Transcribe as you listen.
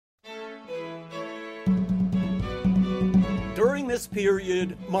this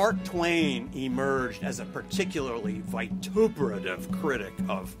period, Mark Twain emerged as a particularly vituperative critic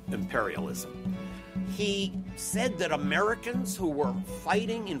of imperialism. He said that Americans who were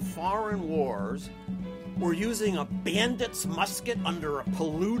fighting in foreign wars were using a bandit's musket under a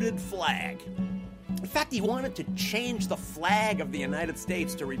polluted flag. In fact, he wanted to change the flag of the United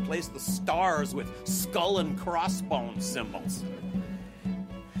States to replace the stars with skull and crossbones symbols.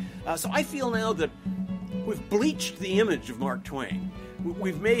 So I feel now that we've bleached the image of Mark Twain.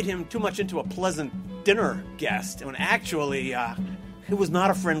 We've made him too much into a pleasant dinner guest, when actually he was not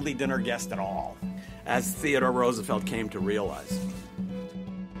a friendly dinner guest at all, as Theodore Roosevelt came to realize.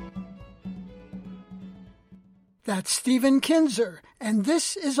 That's Stephen Kinzer, and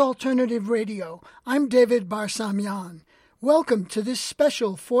this is Alternative Radio. I'm David Barsamian. Welcome to this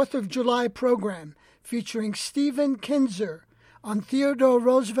special 4th of July program featuring Stephen Kinzer on Theodore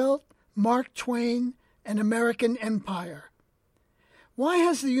Roosevelt, Mark Twain, and American Empire. Why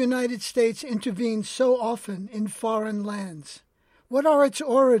has the United States intervened so often in foreign lands? What are its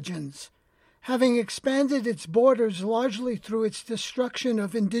origins? Having expanded its borders largely through its destruction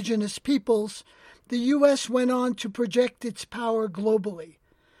of indigenous peoples, the U.S. went on to project its power globally.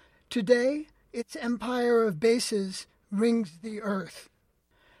 Today, its empire of bases rings the earth.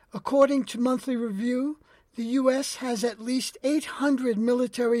 According to Monthly Review, the U.S. has at least 800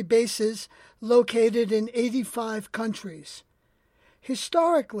 military bases located in 85 countries.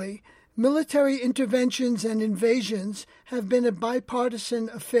 Historically, military interventions and invasions have been a bipartisan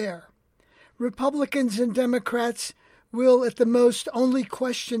affair. Republicans and Democrats will at the most only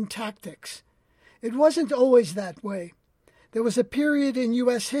question tactics. It wasn't always that way. There was a period in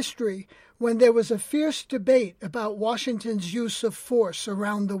U.S. history when there was a fierce debate about Washington's use of force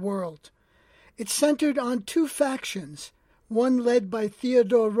around the world. It centered on two factions, one led by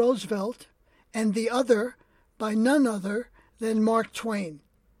Theodore Roosevelt and the other by none other than Mark Twain.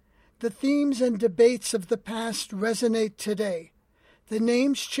 The themes and debates of the past resonate today. The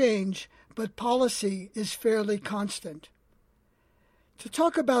names change, but policy is fairly constant. To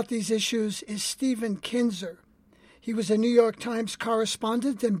talk about these issues is Stephen Kinzer. He was a New York Times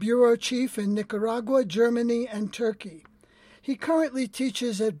correspondent and bureau chief in Nicaragua, Germany, and Turkey. He currently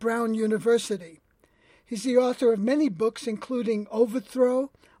teaches at Brown University. He's the author of many books, including Overthrow,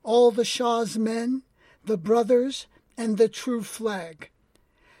 All the Shah's Men, The Brothers, and The True Flag.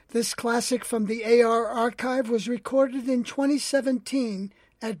 This classic from the AR archive was recorded in 2017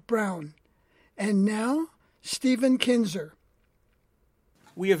 at Brown. And now, Stephen Kinzer.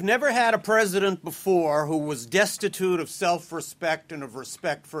 We have never had a president before who was destitute of self-respect and of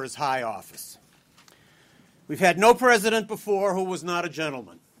respect for his high office. We've had no president before who was not a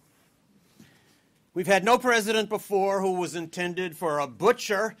gentleman. We've had no president before who was intended for a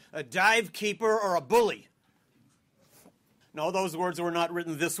butcher, a dive keeper, or a bully. No, those words were not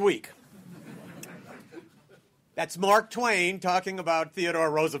written this week. That's Mark Twain talking about Theodore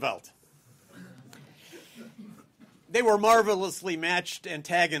Roosevelt. They were marvelously matched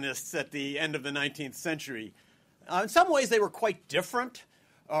antagonists at the end of the 19th century. In some ways, they were quite different.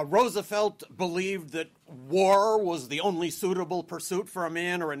 Roosevelt believed that war was the only suitable pursuit for a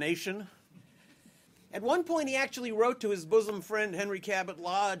man or a nation. At one point, he actually wrote to his bosom friend, Henry Cabot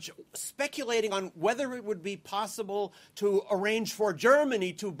Lodge, speculating on whether it would be possible to arrange for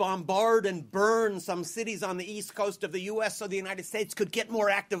Germany to bombard and burn some cities on the east coast of the U.S. so the United States could get more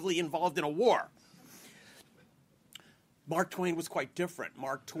actively involved in a war. Mark Twain was quite different.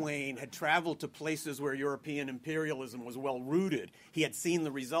 Mark Twain had traveled to places where European imperialism was well rooted. He had seen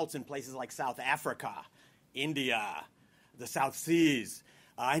the results in places like South Africa, India, the South Seas,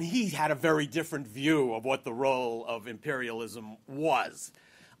 and he had a very different view of what the role of imperialism was.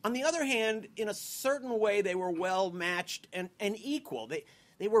 On the other hand, in a certain way, they were well matched and equal.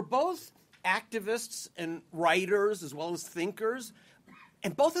 They were both activists and writers as well as thinkers,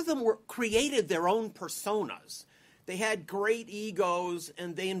 and both of them created their own personas. They had great egos,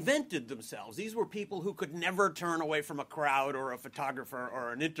 and they invented themselves. These were people who could never turn away from a crowd or a photographer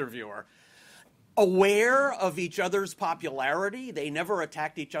or an interviewer. Aware of each other's popularity, they never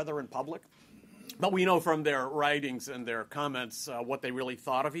attacked each other in public. But we know from their writings and their comments what they really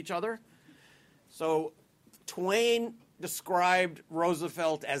thought of each other. So Twain described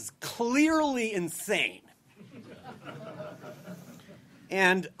Roosevelt as clearly insane.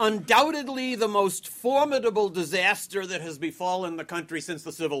 And undoubtedly the most formidable disaster that has befallen the country since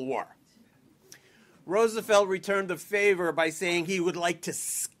the Civil War. Roosevelt returned the favor by saying he would like to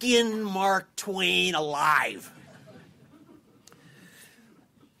skin Mark Twain alive.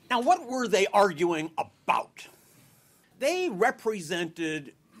 Now, what were they arguing about? They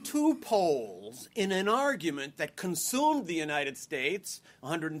represented two poles in an argument that consumed the United States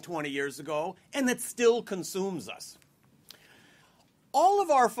 120 years ago and that still consumes us. All of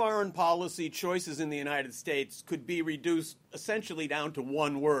our foreign policy choices in the United States could be reduced essentially down to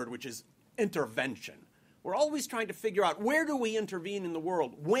one word, which is intervention. We're always trying to figure out, where do we intervene in the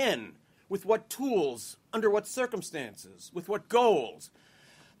world? When? With what tools? Under what circumstances? With what goals?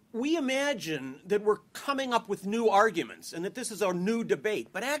 We imagine that we're coming up with new arguments and that this is a new debate.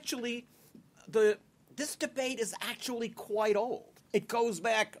 But actually, this debate is actually quite old. It goes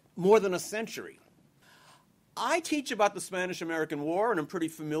back more than a century. I teach about the Spanish-American War, and I'm pretty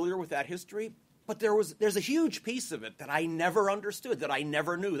familiar with that history, but there's a huge piece of it that I never understood, that I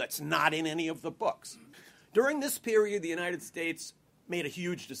never knew, that's not in any of the books. During this period, the United States made a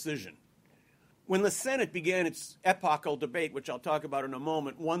huge decision. When the Senate began its epochal debate, which I'll talk about in a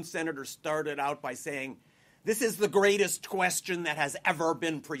moment, one senator started out by saying, "This is the greatest question that has ever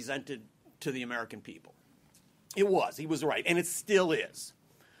been presented to the American people." It was. He was right, and it still is.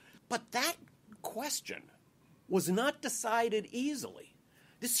 But that question was not decided easily.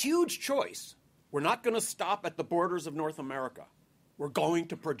 This huge choice, we're not going to stop at the borders of North America. We're going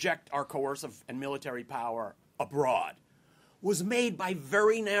to project our coercive and military power abroad, was made by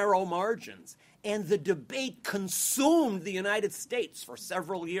very narrow margins. And the debate consumed the United States for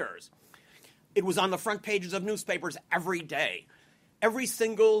several years. It was on the front pages of newspapers every day. Every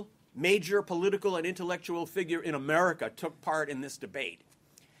single major political and intellectual figure in America took part in this debate.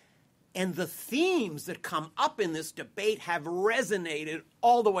 And the themes that come up in this debate have resonated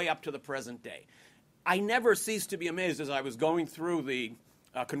all the way up to the present day. I never ceased to be amazed as I was going through the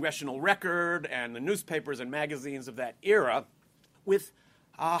congressional record and the newspapers and magazines of that era with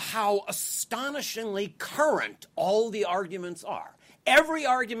how astonishingly current all the arguments are. Every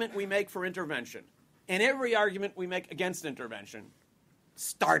argument we make for intervention and every argument we make against intervention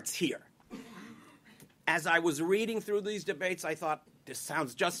starts here. As I was reading through these debates, I thought, this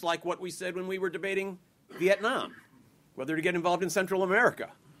sounds just like what we said when we were debating Vietnam, whether to get involved in Central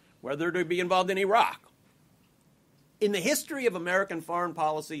America, whether to be involved in Iraq. In the history of American foreign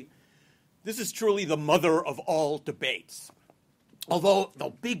policy, this is truly the mother of all debates. Although the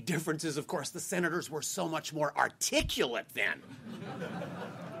big difference is, of course, the senators were so much more articulate then.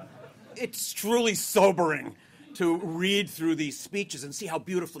 It's truly sobering to read through these speeches and see how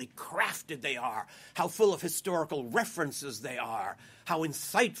beautifully crafted they are, how full of historical references they are, how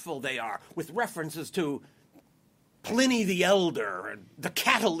insightful they are, with references to Pliny the Elder and the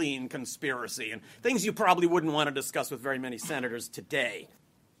Catiline conspiracy and things you probably wouldn't want to discuss with very many senators today.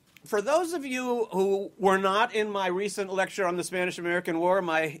 For those of you who were not in my recent lecture on the Spanish-American War,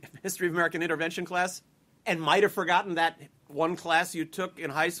 my History of American Intervention class, and might have forgotten that one class you took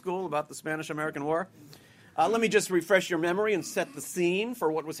in high school about the Spanish-American War, let me just refresh your memory and set the scene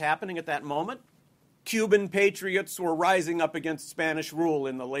for what was happening at that moment. Cuban patriots were rising up against Spanish rule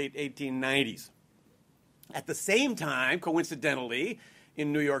in the late 1890s. At the same time, coincidentally,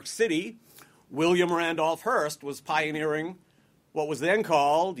 in New York City, William Randolph Hearst was pioneering what was then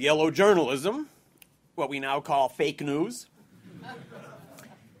called yellow journalism, what we now call fake news.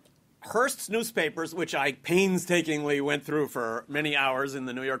 Hearst's newspapers, which I painstakingly went through for many hours in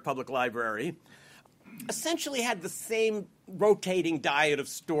the New York Public Library, essentially had the same rotating diet of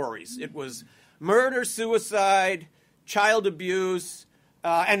stories. It was murder, suicide, child abuse,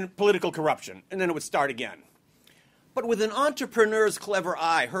 and political corruption, and then it would start again. But with an entrepreneur's clever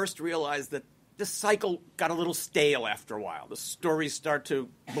eye, Hearst realized that this cycle got a little stale after a while. The stories start to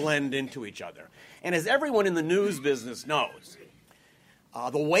blend into each other. And as everyone in the news business knows,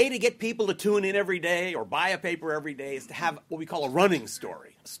 the way to get people to tune in every day or buy a paper every day is to have what we call a running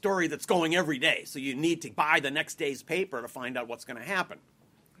story, a story that's going every day. So you need to buy the next day's paper to find out what's going to happen.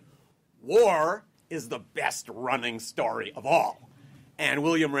 War is the best running story of all. And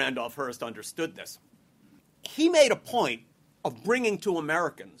William Randolph Hearst understood this. He made a point of bringing to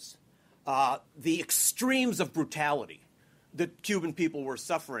Americans the extremes of brutality that Cuban people were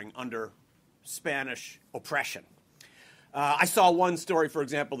suffering under Spanish oppression. I saw one story, for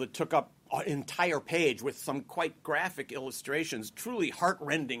example, that took up an entire page with some quite graphic illustrations, truly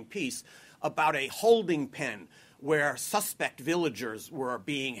heart-rending piece about a holding pen where suspect villagers were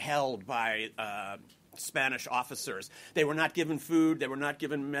being held by Spanish officers. They were not given food, they were not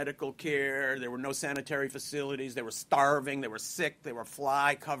given medical care, there were no sanitary facilities, they were starving, they were sick, they were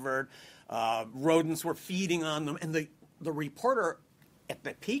fly-covered, rodents were feeding on them, and the reporter at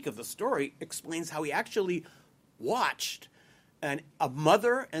the peak of the story explains how he actually watched a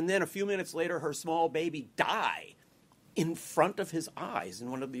mother and then a few minutes later her small baby die in front of his eyes in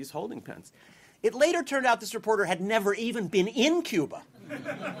one of these holding pens. It later turned out this reporter had never even been in Cuba.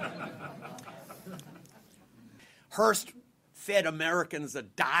 Hearst fed Americans a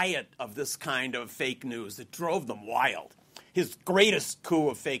diet of this kind of fake news that drove them wild. His greatest coup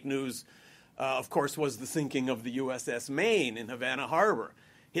of fake news, of course, was the sinking of the USS Maine in Havana Harbor.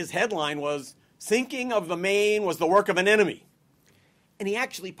 His headline was, "Sinking of the Maine was the work of an enemy." And he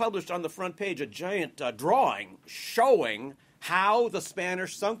actually published on the front page a giant drawing showing how the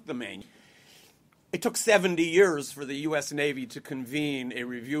Spanish sunk the Maine. It took 70 years for the U.S. Navy to convene a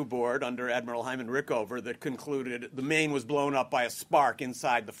review board under Admiral Hyman Rickover that concluded the Maine was blown up by a spark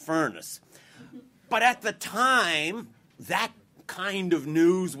inside the furnace. But at the time, that kind of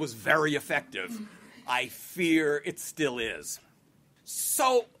news was very effective. I fear it still is.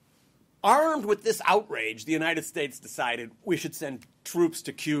 So, armed with this outrage, the United States decided we should send troops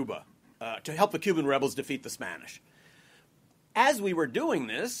to Cuba to help the Cuban rebels defeat the Spanish. As we were doing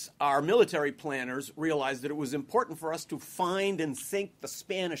this, our military planners realized that it was important for us to find and sink the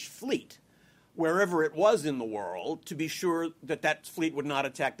Spanish fleet wherever it was in the world to be sure that that fleet would not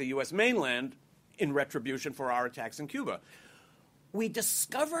attack the U.S. mainland in retribution for our attacks in Cuba. We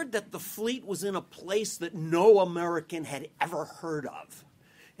discovered that the fleet was in a place that no American had ever heard of,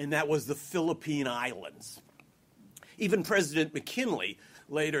 and that was the Philippine Islands. Even President McKinley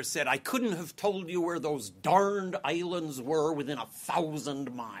later said, "I couldn't have told you where those darned islands were within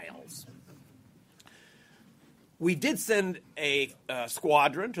 1,000 miles." We did send a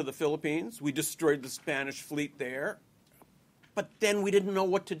squadron to the Philippines. We destroyed the Spanish fleet there. But then we didn't know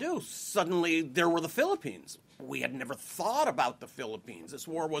what to do. Suddenly, there were the Philippines. We had never thought about the Philippines. This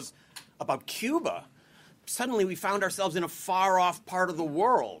war was about Cuba. Suddenly, we found ourselves in a far-off part of the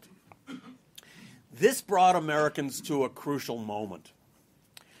world. This brought Americans to a crucial moment.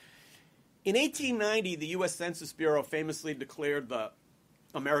 In 1890, the U.S. Census Bureau famously declared the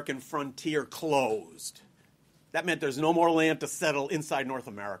American frontier closed. That meant there's no more land to settle inside North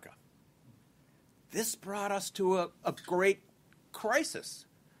America. This brought us to a great crisis,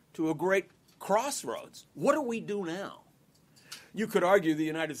 to a great crossroads. What do we do now? You could argue the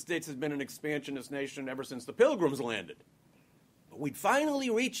United States has been an expansionist nation ever since the Pilgrims landed. But we'd finally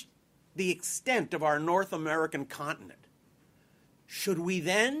reached the extent of our North American continent. Should we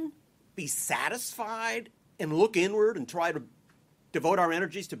then be satisfied and look inward and try to devote our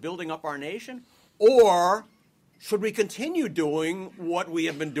energies to building up our nation? Or should we continue doing what we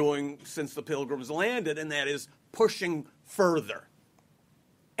have been doing since the Pilgrims landed, and that is pushing further?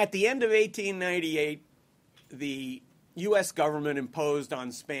 At the end of 1898, the U.S. government imposed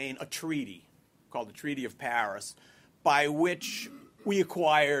on Spain a treaty called the Treaty of Paris, by which we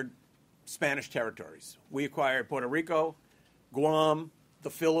acquired Spanish territories. We acquired Puerto Rico, Guam, the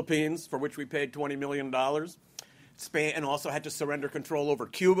Philippines, for which we paid $20 million. Spain also had to surrender control over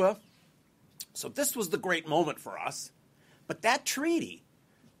Cuba. So this was the great moment for us. But that treaty,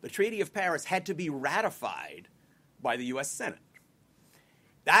 the Treaty of Paris, had to be ratified by the U.S. Senate.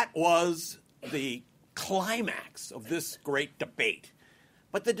 That was the climax of this great debate.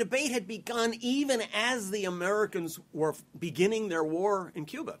 But the debate had begun even as the Americans were beginning their war in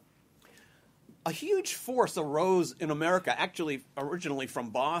Cuba. A huge force arose in America, actually originally from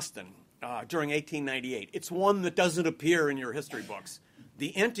Boston, during 1898. It's one that doesn't appear in your history books,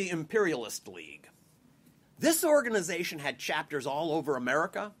 the Anti-Imperialist League. This organization had chapters all over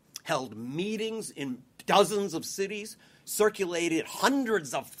America, held meetings in dozens of cities, circulated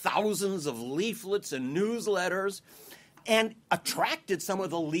hundreds of thousands of leaflets and newsletters, and attracted some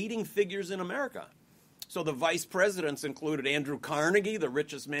of the leading figures in America. So the vice presidents included Andrew Carnegie, the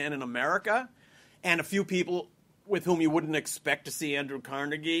richest man in America, and a few people with whom you wouldn't expect to see Andrew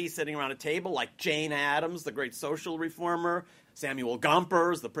Carnegie sitting around a table, like Jane Addams, the great social reformer, Samuel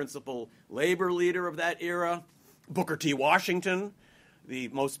Gompers, the principal labor leader of that era, Booker T. Washington, the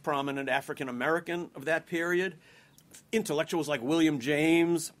most prominent African American of that period, intellectuals like William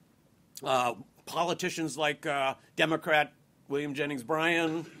James, politicians like Democrat William Jennings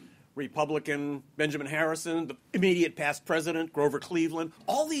Bryan, Republican Benjamin Harrison, the immediate past president Grover Cleveland.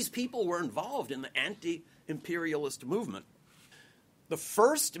 All these people were involved in the anti-imperialist movement. The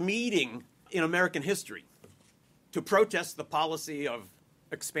first meeting in American history to protest the policy of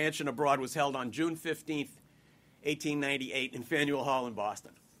expansion abroad was held on June 15th, 1898 in Faneuil Hall in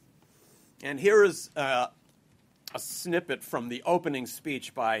Boston. And here is a snippet from the opening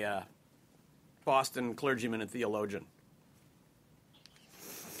speech by a Boston clergyman and theologian.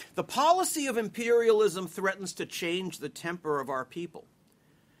 The policy of imperialism threatens to change the temper of our people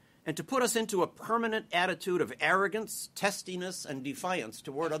and to put us into a permanent attitude of arrogance, testiness, and defiance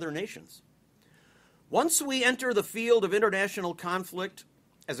toward other nations. Once we enter the field of international conflict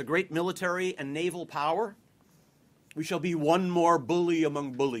as a great military and naval power, We shall be one more bully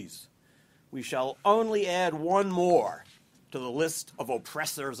among bullies. We shall only add one more to the list of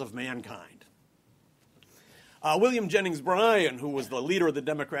oppressors of mankind. William Jennings Bryan, who was the leader of the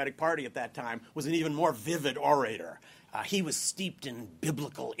Democratic Party at that time, was an even more vivid orator. He was steeped in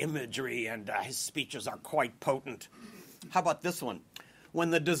biblical imagery, and his speeches are quite potent. How about this one?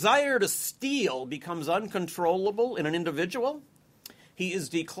 When the desire to steal becomes uncontrollable in an individual, he is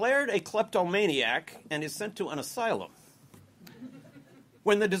declared a kleptomaniac and is sent to an asylum.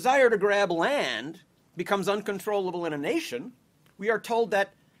 When the desire to grab land becomes uncontrollable in a nation, we are told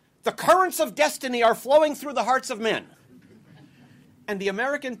that the currents of destiny are flowing through the hearts of men, and the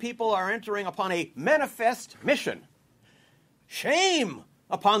American people are entering upon a manifest mission. Shame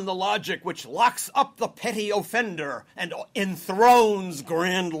upon the logic which locks up the petty offender and enthrones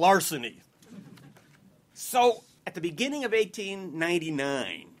grand larceny. So, at the beginning of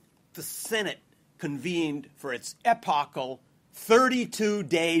 1899, the Senate convened for its epochal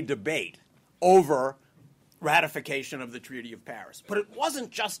 32-day debate over ratification of the Treaty of Paris. But it wasn't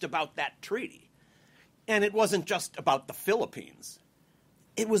just about that treaty, and it wasn't just about the Philippines.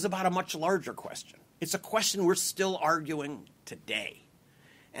 It was about a much larger question. It's a question we're still arguing today,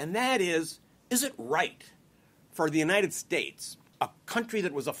 and that is it right for the United States, a country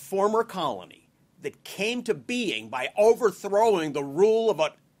that was a former colony, that came to being by overthrowing the rule of an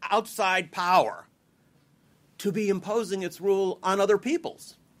outside power, to be imposing its rule on other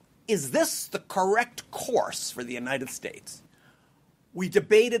peoples? Is this the correct course for the United States? We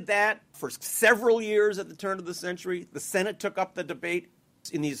debated that for several years at the turn of the century. The Senate took up the debate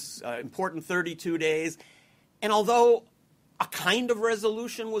in these important 32 days. And although a kind of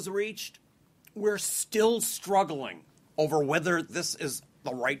resolution was reached, we're still struggling over whether this is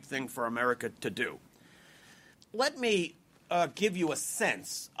the right thing for America to do. Let me give you a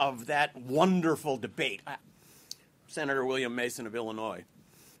sense of that wonderful debate. Senator William Mason of Illinois.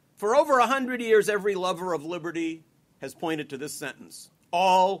 For over 100 years, every lover of liberty has pointed to this sentence: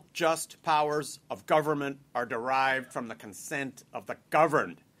 all just powers of government are derived from the consent of the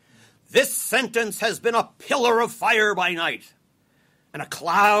governed. This sentence has been a pillar of fire by night and a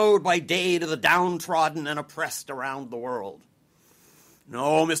cloud by day to the downtrodden and oppressed around the world.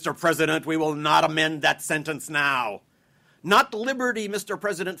 No, Mr. President, we will not amend that sentence now. Not liberty, Mr.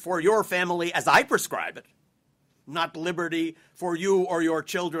 President, for your family as I prescribe it. Not liberty for you or your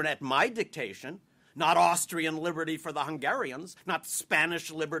children at my dictation. Not Austrian liberty for the Hungarians. Not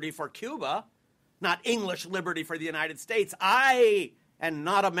Spanish liberty for Cuba. Not English liberty for the United States. And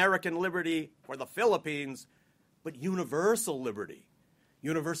not American liberty for the Philippines, but universal liberty.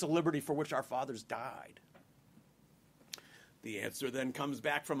 Universal liberty for which our fathers died. The answer then comes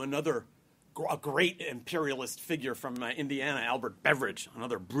back from a great imperialist figure from Indiana, Albert Beveridge,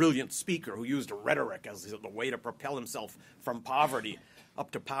 another brilliant speaker who used rhetoric as the way to propel himself from poverty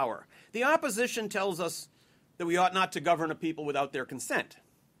up to power. The opposition tells us that we ought not to govern a people without their consent.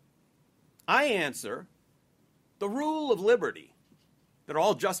 I answer, the rule of liberty, that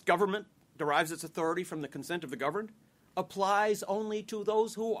all just government derives its authority from the consent of the governed, applies only to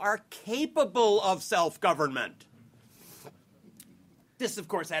those who are capable of self-government. This, of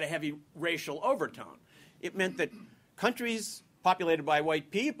course, had a heavy racial overtone. It meant that countries populated by white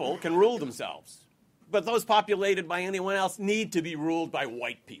people can rule themselves, but those populated by anyone else need to be ruled by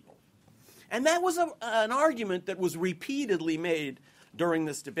white people. And that was an argument that was repeatedly made during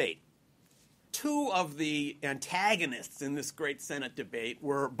this debate. Two of the antagonists in this great Senate debate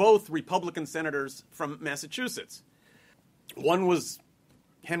were both Republican senators from Massachusetts. One was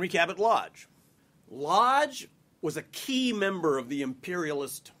Henry Cabot Lodge. Lodge was a key member of the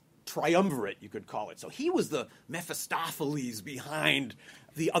imperialist triumvirate, you could call it. So he was the Mephistopheles behind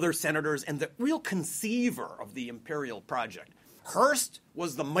the other senators and the real conceiver of the imperial project. Hearst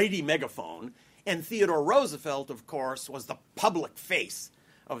was the mighty megaphone, and Theodore Roosevelt, of course, was the public face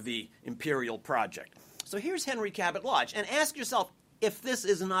of the imperial project. So here's Henry Cabot Lodge, and ask yourself if this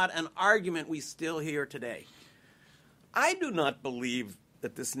is not an argument we still hear today. I do not believe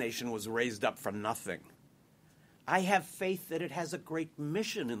that this nation was raised up for nothing. I have faith that it has a great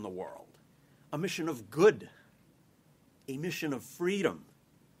mission in the world, a mission of good, a mission of freedom.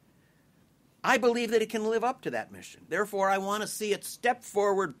 I believe that it can live up to that mission. Therefore, I want to see it step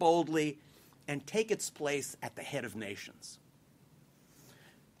forward boldly and take its place at the head of nations.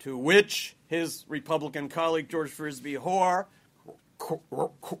 To which his Republican colleague, George Frisbee Hoare,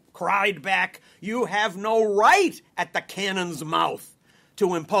 cried back, "You have no right at the cannon's mouth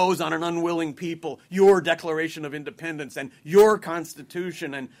to impose on an unwilling people your Declaration of Independence and your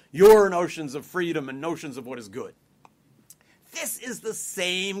Constitution and your notions of freedom and notions of what is good." This is the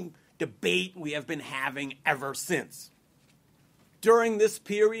same debate we have been having ever since. During this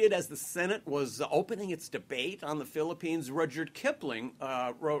period, as the Senate was opening its debate on the Philippines, Rudyard Kipling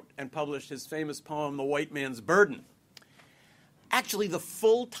wrote and published his famous poem, The White Man's Burden. Actually, the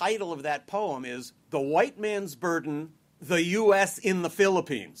full title of that poem is The White Man's Burden, the U.S. in the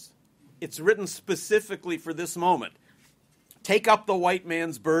Philippines. It's written specifically for this moment. Take up the white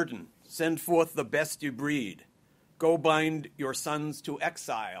man's burden, send forth the best you breed. Go bind your sons to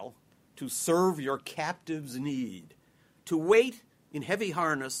exile, to serve your captives' need, to wait in heavy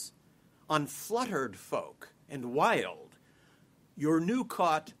harness on fluttered folk and wild, your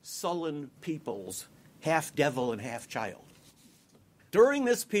new-caught sullen peoples, half devil and half child. During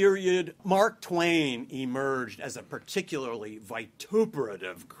this period, Mark Twain emerged as a particularly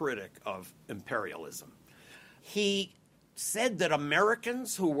vituperative critic of imperialism. He said that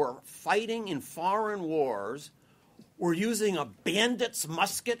Americans who were fighting in foreign wars were using a bandit's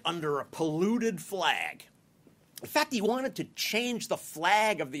musket under a polluted flag. In fact, he wanted to change the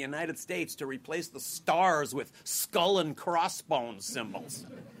flag of the United States to replace the stars with skull and crossbones symbols.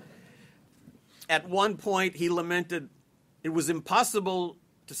 At one point, he lamented, it was impossible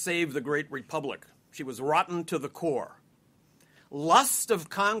to save the great republic. She was rotten to the core. Lust of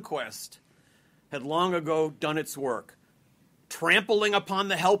conquest had long ago done its work. Trampling upon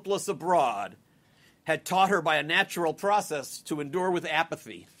the helpless abroad had taught her by a natural process to endure with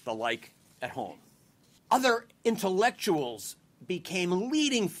apathy the like at home. Other intellectuals became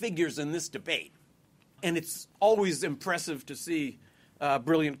leading figures in this debate, and it's always impressive to see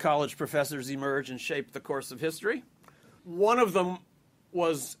brilliant college professors emerge and shape the course of history. One of them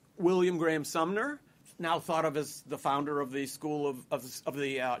was William Graham Sumner, now thought of as the founder of the School of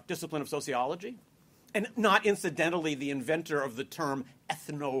the Discipline of Sociology, and not incidentally the inventor of the term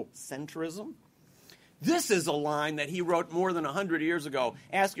ethnocentrism. This is a line that he wrote more than 100 years ago.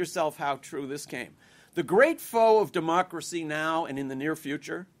 Ask yourself how true this came. The great foe of democracy now and in the near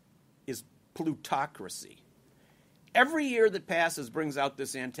future is plutocracy. Every year that passes brings out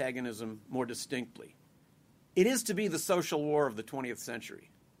this antagonism more distinctly. It is to be the social war of the 20th century.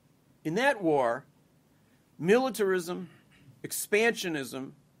 In that war, militarism,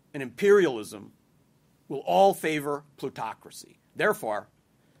 expansionism, and imperialism will all favor plutocracy. Therefore,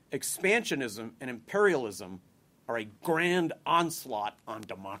 expansionism and imperialism are a grand onslaught on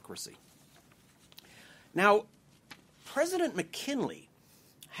democracy. Now, President McKinley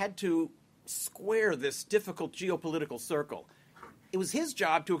had to square this difficult geopolitical circle. It was his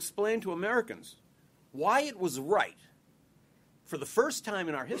job to explain to Americans why it was right, for the first time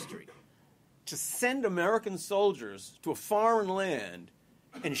in our history, to send American soldiers to a foreign land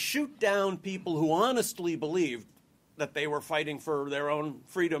and shoot down people who honestly believed that they were fighting for their own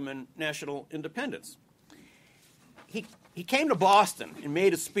freedom and national independence. He came to Boston and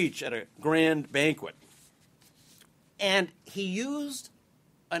made a speech at a grand banquet. And he used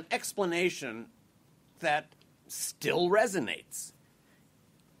an explanation that still resonates.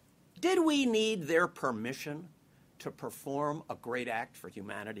 Did we need their permission to perform a great act for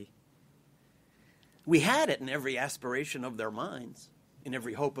humanity? We had it in every aspiration of their minds, in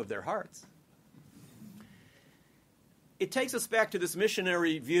every hope of their hearts. It takes us back to this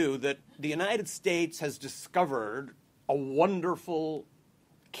missionary view that the United States has discovered a wonderful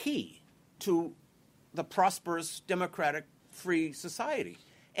key to the prosperous, democratic, free society,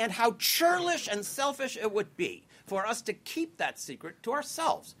 and how churlish and selfish it would be for us to keep that secret to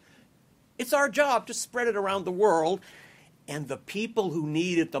ourselves. It's our job to spread it around the world, and the people who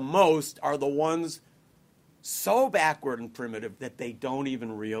need it the most are the ones so backward and primitive that they don't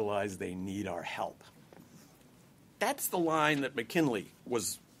even realize they need our help. That's the line that McKinley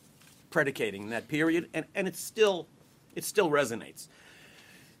was predicating in that period, and it still resonates.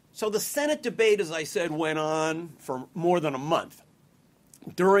 So the Senate debate, as I said, went on for more than a month.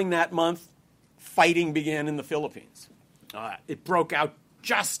 During that month, fighting began in the Philippines. It broke out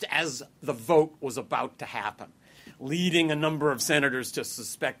just as the vote was about to happen, leading a number of senators to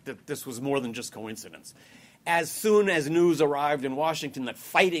suspect that this was more than just coincidence. As soon as news arrived in Washington that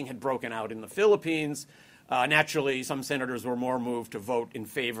fighting had broken out in the Philippines, naturally some senators were more moved to vote in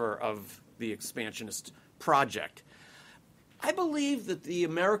favor of the expansionist project. I believe that the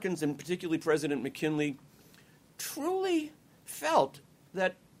Americans, and particularly President McKinley, truly felt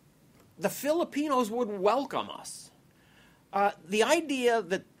that the Filipinos would welcome us. The idea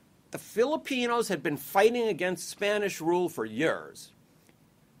that the Filipinos had been fighting against Spanish rule for years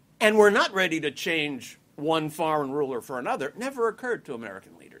and were not ready to change one foreign ruler for another never occurred to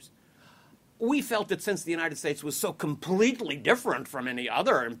American leaders. We felt that since the United States was so completely different from any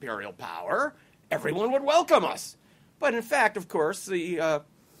other imperial power, everyone would welcome us. But in fact, of course, the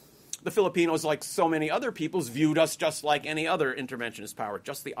the Filipinos, like so many other peoples, viewed us just like any other interventionist power,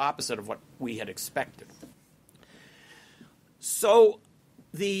 just the opposite of what we had expected. So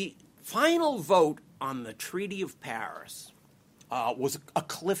the final vote on the Treaty of Paris was a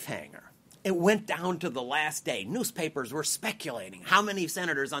cliffhanger. It went down to the last day. Newspapers were speculating. How many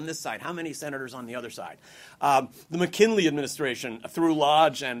senators on this side? How many senators on the other side? The McKinley administration, through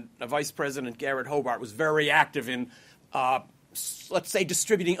Lodge and Vice President Garrett Hobart, was very active in, let's say,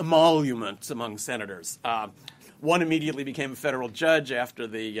 distributing emoluments among senators. One immediately became a federal judge after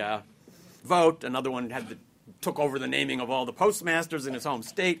the vote. Another one took over the naming of all the postmasters in his home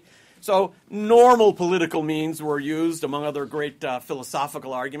state. So normal political means were used, among other great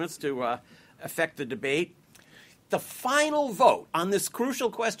philosophical arguments, to affect the debate. The final vote on this crucial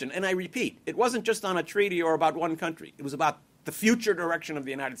question, and I repeat, it wasn't just on a treaty or about one country. It was about the future direction of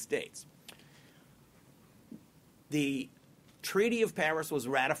the United States. The Treaty of Paris was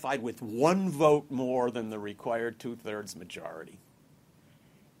ratified with one vote more than the required two-thirds majority.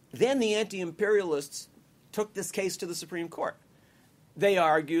 Then the anti-imperialists took this case to the Supreme Court. They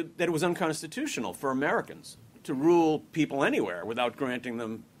argued that it was unconstitutional for Americans to rule people anywhere without granting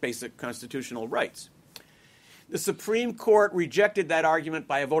them basic constitutional rights. The Supreme Court rejected that argument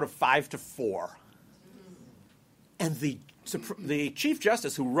by a vote of 5-4. And the Chief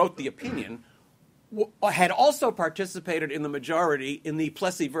Justice who wrote the opinion had also participated in the majority in the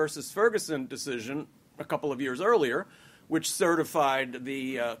Plessy versus Ferguson decision a couple of years earlier, which certified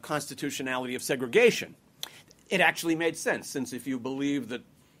the constitutionality of segregation. It actually made sense, since if you believe that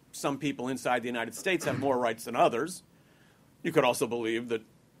some people inside the United States have more rights than others, you could also believe that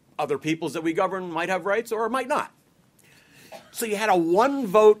other peoples that we govern might have rights or might not. So you had a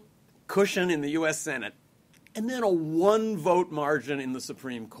one-vote cushion in the U.S. Senate and then a one-vote margin in the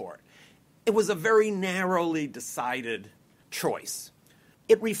Supreme Court. It was a very narrowly decided choice.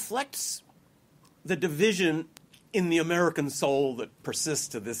 It reflects the division in the American soul that persists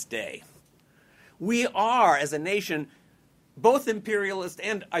to this day. We are, as a nation, both imperialist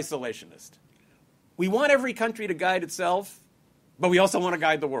and isolationist. We want every country to guide itself, but we also want to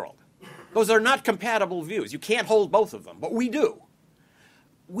guide the world. Those are not compatible views. You can't hold both of them, but we do.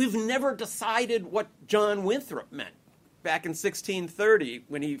 We've never decided what John Winthrop meant back in 1630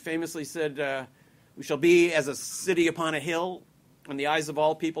 when he famously said, we shall be as a city upon a hill when the eyes of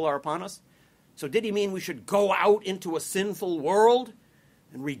all people are upon us. So did he mean we should go out into a sinful world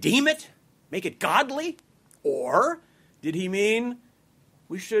and redeem it? Make it godly? Or did he mean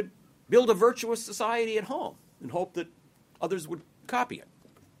we should build a virtuous society at home and hope that others would copy it?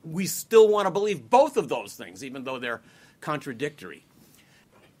 We still want to believe both of those things, even though they're contradictory.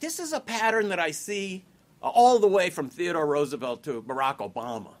 This is a pattern that I see all the way from Theodore Roosevelt to Barack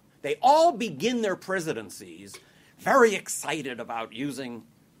Obama. They all begin their presidencies very excited about using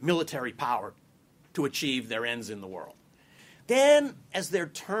military power to achieve their ends in the world. Then, as their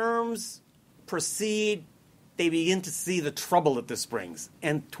terms proceed, they begin to see the trouble that this brings.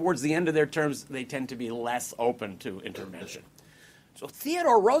 And towards the end of their terms, they tend to be less open to intervention. So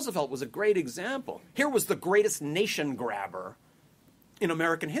Theodore Roosevelt was a great example. Here was the greatest nation grabber in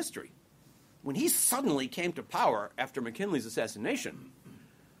American history. When he suddenly came to power after McKinley's assassination,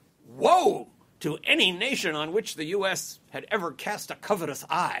 woe to any nation on which the U.S. had ever cast a covetous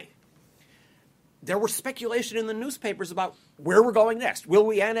eye. There was speculation in the newspapers about where we're going next. Will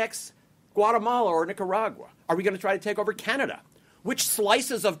we annex Guatemala or Nicaragua? Are we going to try to take over Canada? Which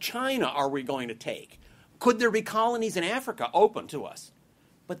slices of China are we going to take? Could there be colonies in Africa open to us?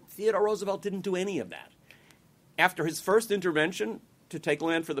 But Theodore Roosevelt didn't do any of that. After his first intervention to take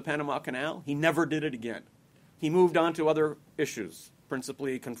land for the Panama Canal, he never did it again. He moved on to other issues,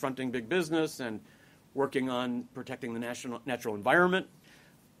 principally confronting big business and working on protecting the natural environment.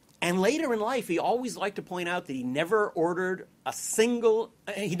 And later in life, he always liked to point out that he never ordered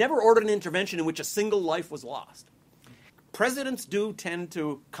an intervention in which a single life was lost. Presidents do tend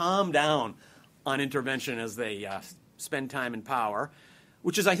to calm down on intervention as they spend time in power,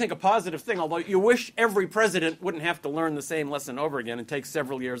 which is, I think, a positive thing, although you wish every president wouldn't have to learn the same lesson over again and take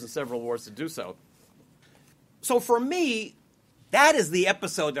several years and several wars to do so. So for me, that is the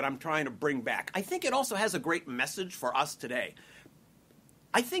episode that I'm trying to bring back. I think it also has a great message for us today.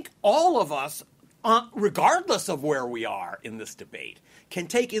 I think all of us, regardless of where we are in this debate, can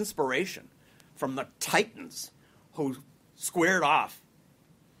take inspiration from the titans who squared off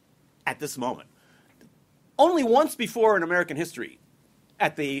at this moment. Only once before in American history,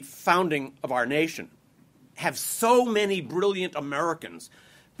 at the founding of our nation, have so many brilliant Americans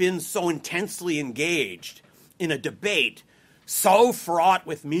been so intensely engaged in a debate so fraught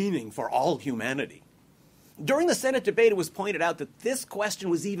with meaning for all humanity. During the Senate debate, it was pointed out that this question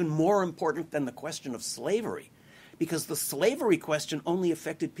was even more important than the question of slavery, because the slavery question only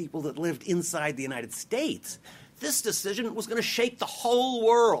affected people that lived inside the United States. This decision was going to shake the whole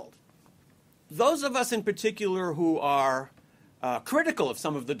world. Those of us in particular who are critical of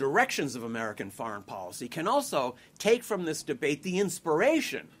some of the directions of American foreign policy can also take from this debate the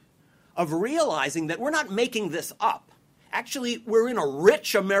inspiration of realizing that we're not making this up. Actually, we're in a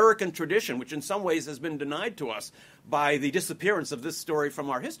rich American tradition, which in some ways has been denied to us by the disappearance of this story from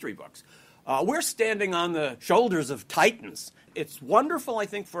our history books. We're standing on the shoulders of titans. It's wonderful, I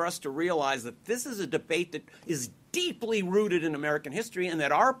think, for us to realize that this is a debate that is deeply rooted in American history and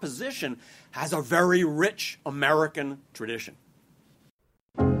that our position has a very rich American tradition.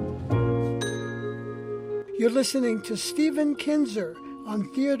 You're listening to Stephen Kinzer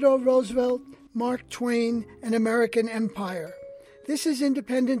on Theodore Roosevelt, Mark Twain, and American Empire. This is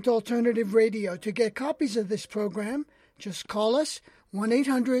Independent Alternative Radio. To get copies of this program, just call us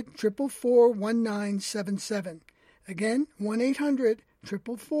 1-800-444-1977. Again,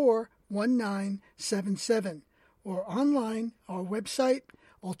 1-800-444-1977. Or online, our website,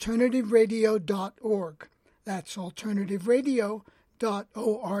 alternativeradio.org. That's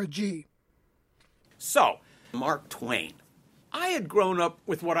alternativeradio.org. So, Mark Twain. I had grown up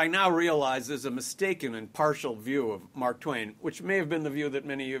with what I now realize is a mistaken and partial view of Mark Twain, which may have been the view that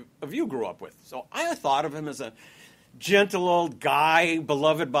many of you grew up with. So I thought of him as a gentle old guy,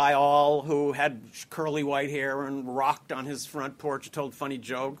 beloved by all, who had curly white hair and rocked on his front porch, told funny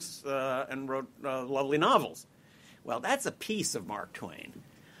jokes, and wrote lovely novels. Well, that's a piece of Mark Twain.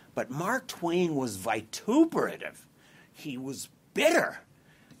 But Mark Twain was vituperative. He was bitter.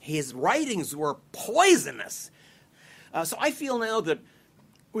 His writings were poisonous. So I feel now that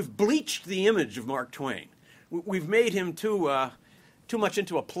we've bleached the image of Mark Twain. We've made him too much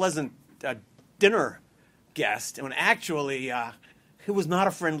into a pleasant dinner guest, when actually he was not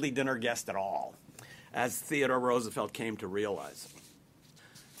a friendly dinner guest at all, as Theodore Roosevelt came to realize.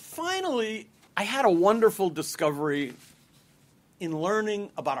 Finally, I had a wonderful discovery in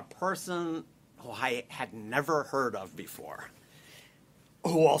learning about a person who I had never heard of before,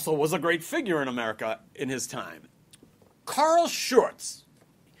 who also was a great figure in America in his time. Carl Schurz.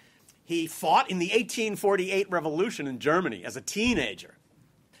 He fought in the 1848 revolution in Germany as a teenager.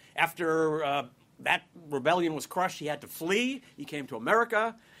 After that rebellion was crushed, he had to flee. He came to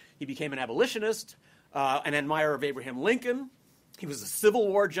America. He became an abolitionist, an admirer of Abraham Lincoln. He was a Civil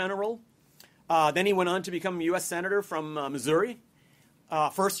War general. Then he went on to become a U.S. Senator from Missouri,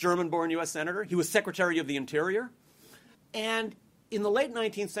 first German-born U.S. Senator. He was Secretary of the Interior. And in the late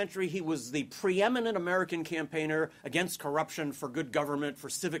 19th century, he was the preeminent American campaigner against corruption, for good government, for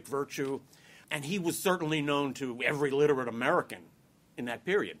civic virtue, and he was certainly known to every literate American in that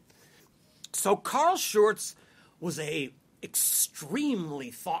period. So Carl Schurz was an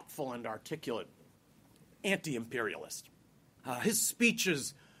extremely thoughtful and articulate anti-imperialist. His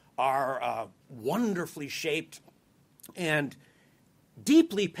speeches are wonderfully shaped and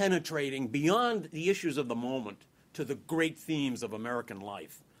deeply penetrating beyond the issues of the moment to the great themes of American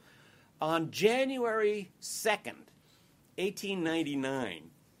life. On January 2nd,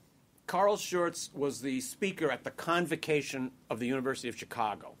 1899, Carl Schurz was the speaker at the convocation of the University of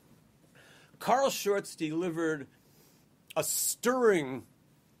Chicago. Carl Schurz delivered a stirring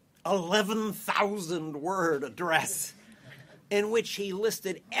 11,000-word address in which he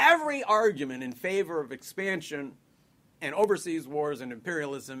listed every argument in favor of expansion and overseas wars and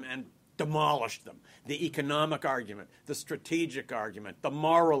imperialism and demolished them. The economic argument, the strategic argument, the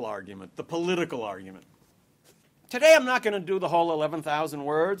moral argument, the political argument. Today I'm not going to do the whole 11,000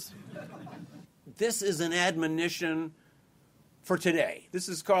 words. This is an admonition for today. This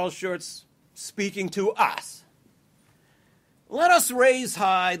is Carl Schurz speaking to us. Let us raise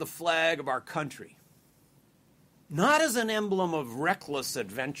high the flag of our country, not as an emblem of reckless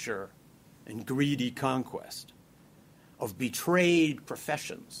adventure and greedy conquest, of betrayed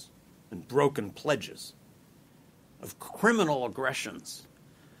professions and broken pledges, of criminal aggressions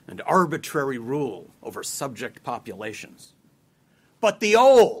and arbitrary rule over subject populations, but the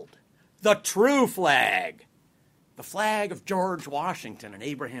old, the true flag, the flag of George Washington and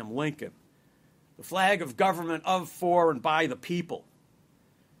Abraham Lincoln, the flag of government of, for, and by the people,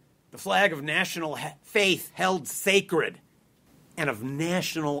 the flag of national faith held sacred and of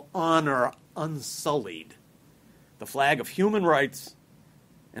national honor unsullied, the flag of human rights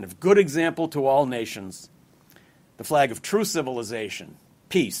and of good example to all nations, the flag of true civilization,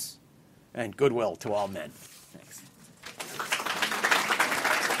 peace, and goodwill to all men. Thanks.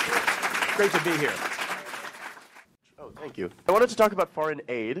 Great to be here. Oh, thank you. I wanted to talk about foreign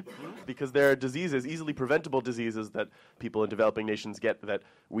aid. because there are diseases, easily preventable diseases that people in developing nations get that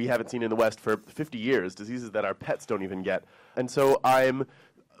we haven't seen in the West for 50 years, diseases that our pets don't even get. And so I'm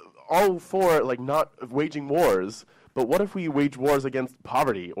all for not waging wars, but what if we wage wars against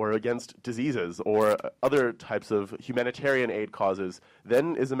poverty or against diseases or other types of humanitarian aid causes?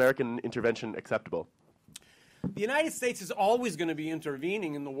 Then is American intervention acceptable? The United States is always going to be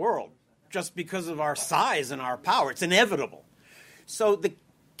intervening in the world just because of our size and our power. It's inevitable. So the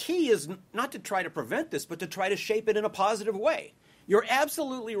key is not to try to prevent this, but to try to shape it in a positive way. You're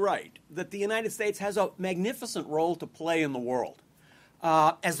absolutely right that the United States has a magnificent role to play in the world,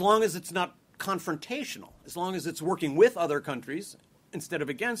 as long as it's not confrontational, as long as it's working with other countries instead of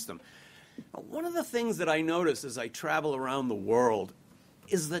against them. One of the things that I notice as I travel around the world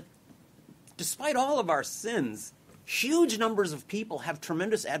is that despite all of our sins, huge numbers of people have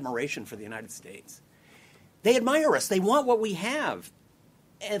tremendous admiration for the United States. They admire us. They want what we have.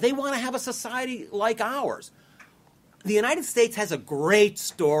 They want to have a society like ours. The United States has a great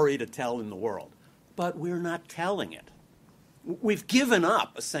story to tell in the world, but we're not telling it. We've given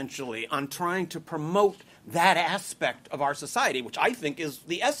up, essentially, on trying to promote that aspect of our society, which I think is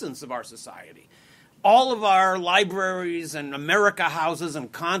the essence of our society. All of our libraries and America houses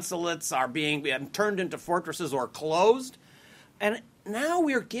and consulates are being turned into fortresses or closed. And now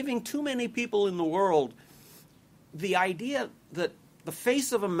we're giving too many people in the world the idea that the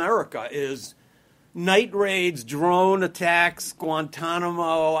face of America is night raids, drone attacks,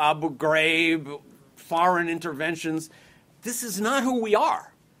 Guantanamo, Abu Ghraib, foreign interventions. This is not who we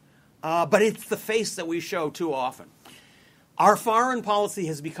are, but it's the face that we show too often. Our foreign policy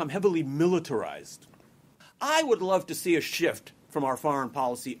has become heavily militarized. I would love to see a shift from our foreign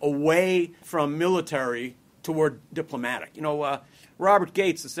policy away from military toward diplomatic. Robert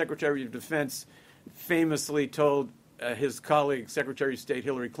Gates, the Secretary of Defense, famously told his colleague, Secretary of State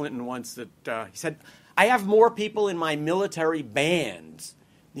Hillary Clinton, once that he said, "I have more people in my military bands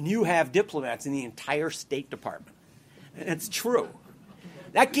than you have diplomats in the entire State Department." And it's true.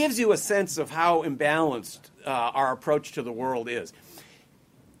 That gives you a sense of how imbalanced our approach to the world is.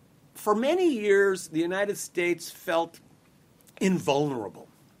 For many years, the United States felt invulnerable.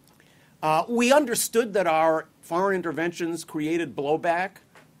 We understood that our foreign interventions created blowback,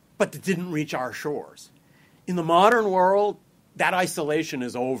 but it didn't reach our shores. In the modern world, that isolation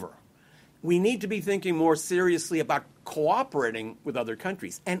is over. We need to be thinking more seriously about cooperating with other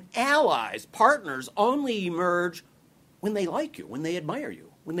countries. And allies, partners, only emerge when they like you, when they admire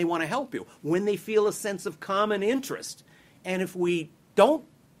you, when they want to help you, when they feel a sense of common interest. And if we don't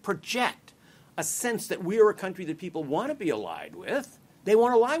project a sense that we are a country that people want to be allied with, they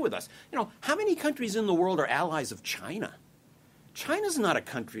won't ally with us. How many countries in the world are allies of China? China's not a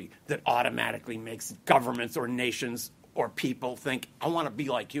country that automatically makes governments or nations or people think, I want to be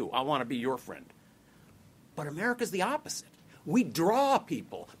like you, I want to be your friend. But America's the opposite. We draw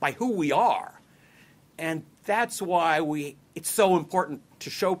people by who we are. And that's why it's so important to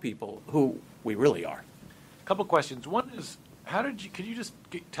show people who we really are. A couple questions. One is, could you just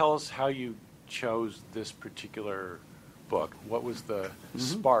tell us how you chose this particular book? What was the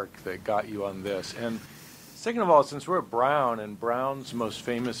spark that got you on this? And second of all, since we're at Brown, and Brown's most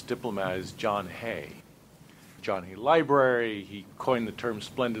famous diplomat is John Hay. John Hay Library, he coined the term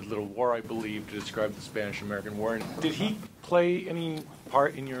Splendid Little War, I believe, to describe the Spanish-American War. And did he play any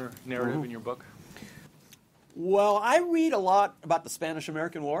part in your narrative, in your book? Well, I read a lot about the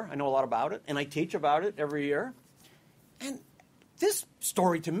Spanish-American War. I know a lot about it, and I teach about it every year. And this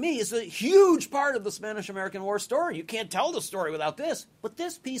story, to me, is a huge part of the Spanish-American War story. You can't tell the story without this, but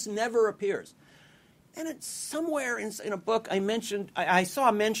this piece never appears. And it's somewhere in a book I saw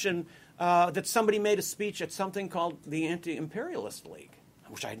a mention that somebody made a speech at something called the Anti-Imperialist League,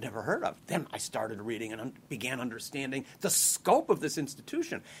 which I had never heard of. Then I started reading and began understanding the scope of this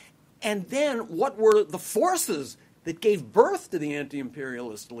institution. And then what were the forces that gave birth to the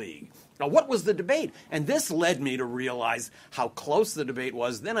Anti-Imperialist League? Now, what was the debate? And this led me to realize how close the debate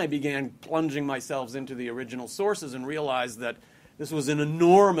was. Then I began plunging myself into the original sources and realized that this was an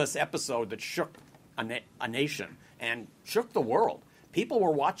enormous episode that shook a nation and shook the world. People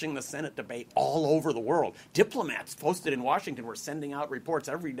were watching the Senate debate all over the world. Diplomats posted in Washington were sending out reports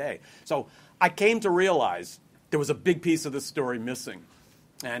every day. So I came to realize there was a big piece of this story missing.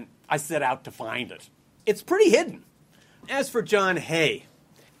 And I set out to find it. It's pretty hidden. As for John Hay,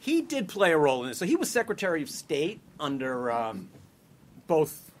 he did play a role in this. So he was Secretary of State under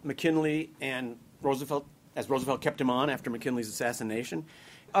both McKinley and Roosevelt, as Roosevelt kept him on after McKinley's assassination.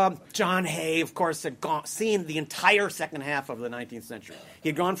 John Hay, of course, had seen the entire second half of the 19th century. He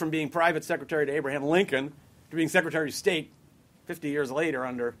had gone from being private secretary to Abraham Lincoln to being Secretary of State 50 years later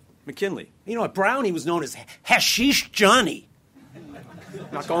under McKinley. You know, at Brown, he was known as Hashish Johnny.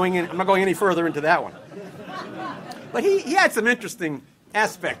 I'm not going any further into that one. But he had some interesting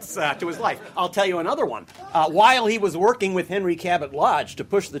aspects to his life. I'll tell you another one. While he was working with Henry Cabot Lodge to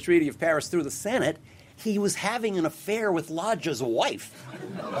push the Treaty of Paris through the Senate, he was having an affair with Lodge's wife.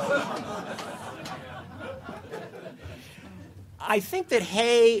 I think that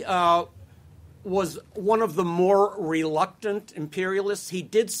Hay was one of the more reluctant imperialists. He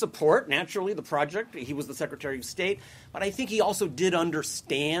did support, naturally, the project. He was the Secretary of State. But I think he also did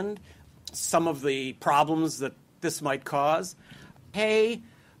understand some of the problems that this might cause. Hay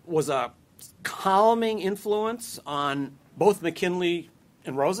was a calming influence on both McKinley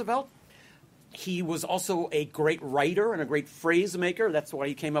and Roosevelt. He was also a great writer and a great phrase maker. That's why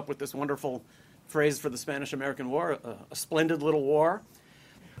he came up with this wonderful phrase for the Spanish-American War, a splendid little war.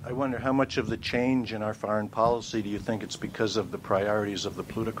 I wonder how much of the change in our foreign policy do you think it's because of the priorities of the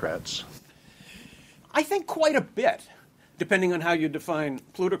plutocrats? I think quite a bit, depending on how you define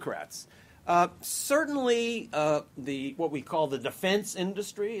plutocrats. Certainly, what we call the defense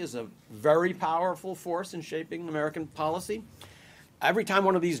industry is a very powerful force in shaping American policy. Every time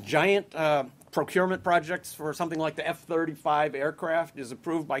one of these giant procurement projects for something like the F-35 aircraft is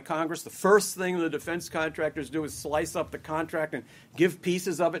approved by Congress, the first thing the defense contractors do is slice up the contract and give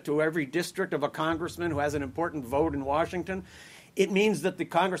pieces of it to every district of a congressman who has an important vote in Washington. It means that the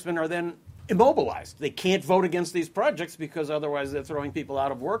congressmen are then immobilized. They can't vote against these projects because otherwise they're throwing people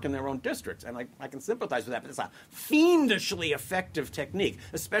out of work in their own districts. And I can sympathize with that, but it's a fiendishly effective technique,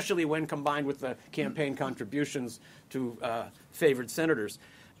 especially when combined with the campaign contributions to favored senators.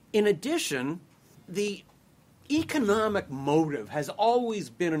 In addition, the economic motive has always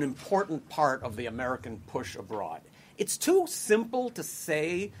been an important part of the American push abroad. It's too simple to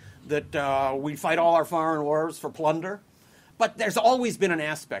say that we fight all our foreign wars for plunder, but there's always been an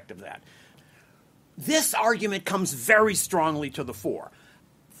aspect of that. This argument comes very strongly to the fore.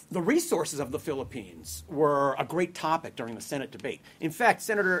 The resources of the Philippines were a great topic during the Senate debate. In fact,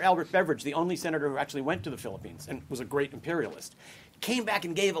 Senator Albert Beveridge, the only senator who actually went to the Philippines and was a great imperialist, came back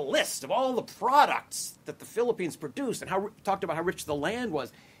and gave a list of all the products that the Philippines produced and talked about how rich the land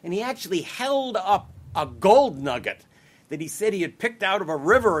was. And he actually held up a gold nugget that he said he had picked out of a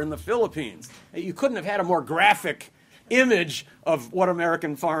river in the Philippines. You couldn't have had a more graphic image of what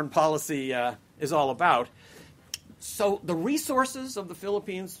American foreign policy is all about. So the resources of the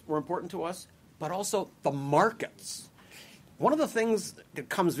Philippines were important to us, but also the markets. One of the things that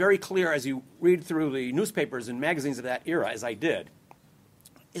comes very clear as you read through the newspapers and magazines of that era, as I did,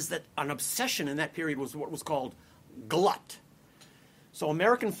 is that an obsession in that period was what was called glut. So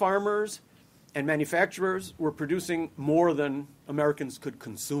American farmers and manufacturers were producing more than Americans could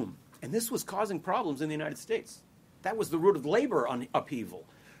consume. And this was causing problems in the United States. That was the root of labor upheaval.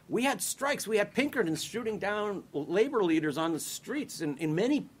 We had strikes. We had Pinkertons shooting down labor leaders on the streets in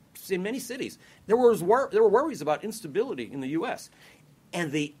many cities. There were worries about instability in the U.S.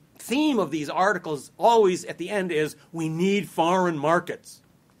 And the theme of these articles always at the end is, we need foreign markets.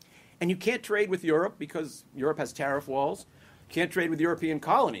 And you can't trade with Europe because Europe has tariff walls. You can't trade with European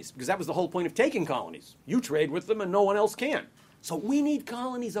colonies because that was the whole point of taking colonies. You trade with them and no one else can. So we need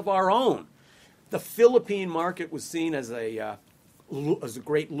colonies of our own. The Philippine market was seen as a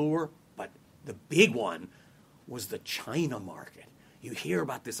great lure, but the big one was the China market. You hear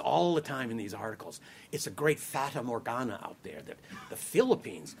about this all the time in these articles. It's a great fata morgana out there that the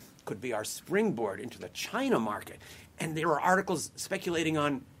Philippines could be our springboard into the China market. And there were articles speculating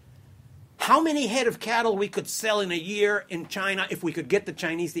on how many head of cattle we could sell in a year in China if we could get the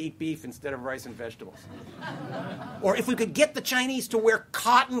Chinese to eat beef instead of rice and vegetables. Or if we could get the Chinese to wear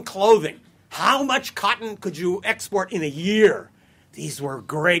cotton clothing. How much cotton could you export in a year? These were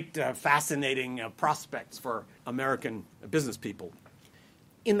great, fascinating prospects for American business people.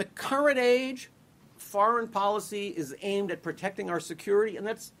 In the current age, foreign policy is aimed at protecting our security, and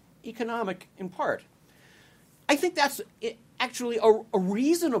that's economic in part. I think that's actually a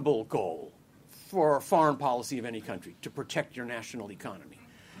reasonable goal for foreign policy of any country, to protect your national economy.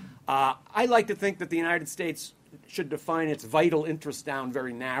 I like to think that the United States should define its vital interests down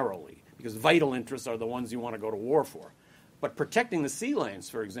very narrowly, because vital interests are the ones you want to go to war for. But protecting the sea lanes,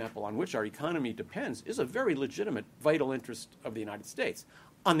 for example, on which our economy depends, is a very legitimate vital interest of the United States.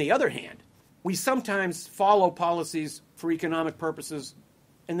 On the other hand, we sometimes follow policies for economic purposes,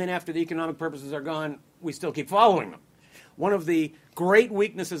 and then after the economic purposes are gone, we still keep following them. One of the great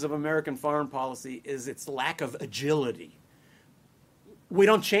weaknesses of American foreign policy is its lack of agility. We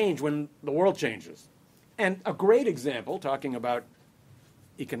don't change when the world changes. And a great example, talking about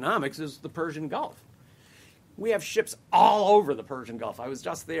economics, is the Persian Gulf. We have ships all over the Persian Gulf. I was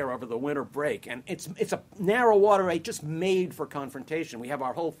just there over the winter break, and it's a narrow waterway just made for confrontation. We have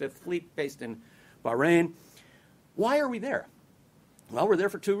our whole Fifth Fleet based in Bahrain. Why are we there? Well, we're there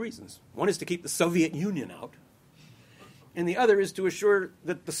for two reasons. One is to keep the Soviet Union out, and the other is to assure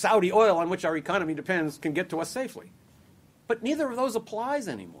that the Saudi oil on which our economy depends can get to us safely. But neither of those applies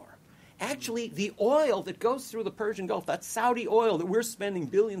anymore. Actually, the oil that goes through the Persian Gulf, that Saudi oil that we're spending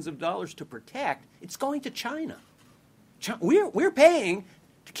billions of dollars to protect, it's going to China. We're paying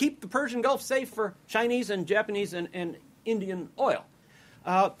to keep the Persian Gulf safe for Chinese and Japanese and Indian oil.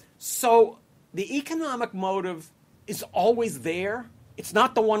 So the economic motive is always there. It's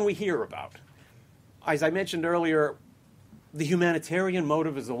not the one we hear about. As I mentioned earlier, the humanitarian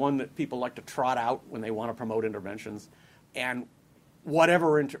motive is the one that people like to trot out when they want to promote interventions. And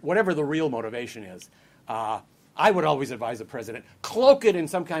whatever the real motivation is, I would always advise the president, cloak it in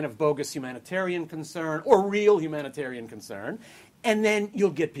some kind of bogus humanitarian concern or real humanitarian concern, and then you'll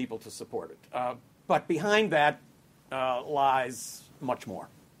get people to support it. But behind that lies much more.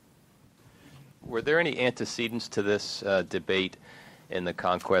 Were there any antecedents to this debate in the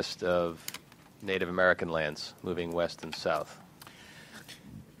conquest of Native American lands, moving west and south?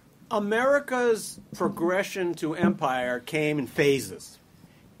 America's progression to empire came in phases.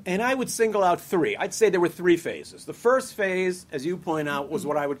 And I would single out three. I'd say there were three phases. The first phase, as you point out, was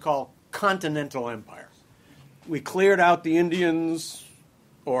what I would call continental empire. We cleared out the Indians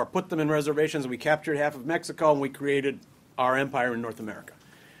or put them in reservations. We captured half of Mexico, and we created our empire in North America.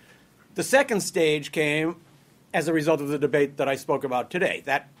 The second stage came as a result of the debate that I spoke about today.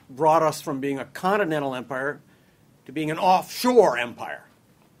 That brought us from being a continental empire to being an offshore empire,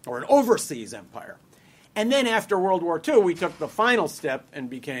 or an overseas empire. And then after World War II, we took the final step and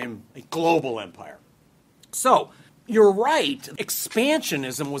became a global empire. So, you're right,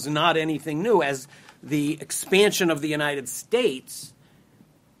 expansionism was not anything new, as the expansion of the United States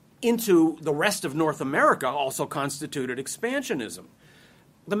into the rest of North America also constituted expansionism.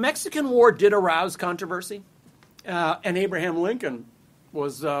 The Mexican War did arouse controversy, and Abraham Lincoln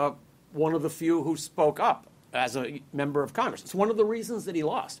was one of the few who spoke up as a member of Congress. It's one of the reasons that he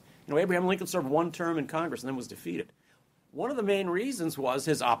lost. You know, Abraham Lincoln served one term in Congress and then was defeated. One of the main reasons was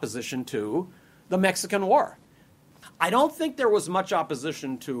his opposition to the Mexican War. I don't think there was much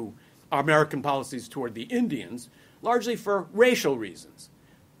opposition to American policies toward the Indians, largely for racial reasons.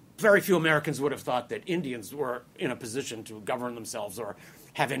 Very few Americans would have thought that Indians were in a position to govern themselves or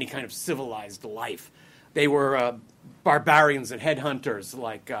have any kind of civilized life. They were barbarians and headhunters,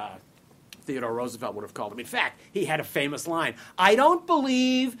 like Theodore Roosevelt would have called them. In fact, he had a famous line, "I don't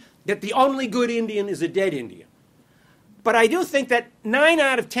believe that the only good Indian is a dead Indian. But I do think that 9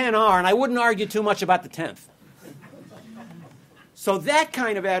 out of 10 are, and I wouldn't argue too much about the 10th." So that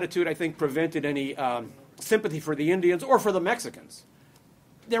kind of attitude, I think, prevented any sympathy for the Indians or for the Mexicans.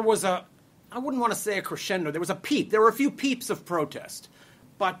 There was I wouldn't want to say a crescendo, there was a peep. There were a few peeps of protest.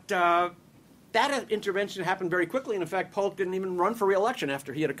 But that intervention happened very quickly, and in fact, Polk didn't even run for re-election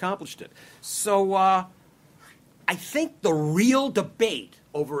after he had accomplished it. So I think the real debate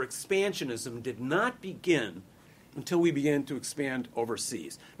over expansionism did not begin until we began to expand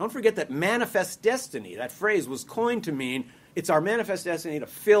overseas. Don't forget that manifest destiny, that phrase was coined to mean it's our manifest destiny to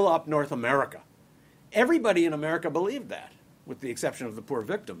fill up North America. Everybody in America believed that, with the exception of the poor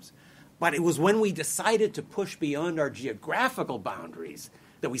victims. But it was when we decided to push beyond our geographical boundaries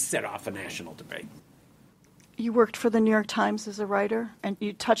that we set off a national debate. You worked for the New York Times as a writer, and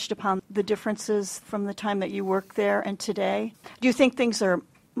you touched upon the differences from the time that you worked there and today. Do you think things are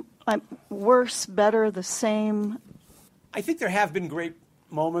worse, better, the same? I think there have been great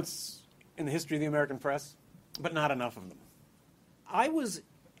moments in the history of the American press, but not enough of them. I was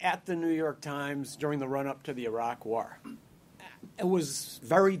at the New York Times during the run-up to the Iraq War. It was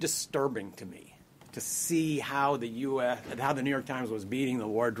very disturbing to me to see how the New York Times was beating the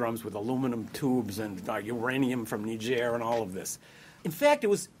war drums with aluminum tubes and uranium from Niger and all of this. In fact, it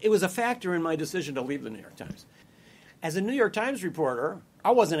was a factor in my decision to leave the New York Times. As a New York Times reporter,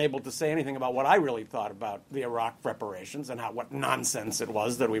 I wasn't able to say anything about what I really thought about the Iraq preparations and what nonsense it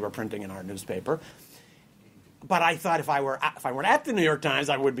was that we were printing in our newspaper. But I thought if I were at the New York Times,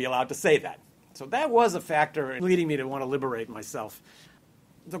 I would be allowed to say that. So that was a factor in leading me to want to liberate myself.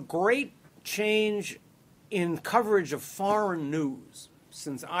 The great change in coverage of foreign news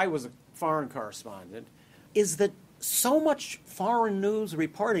since I was a foreign correspondent is that so much foreign news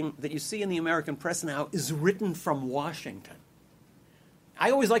reporting that you see in the American press now is written from Washington.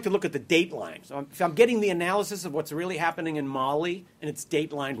 I always like to look at the dateline. So if I'm getting the analysis of what's really happening in Mali and it's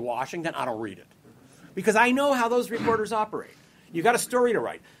datelined Washington, I don't read it. Because I know how those reporters operate. You got a story to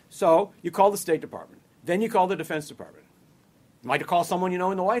write. So you call the State Department. Then you call the Defense Department. You might call someone you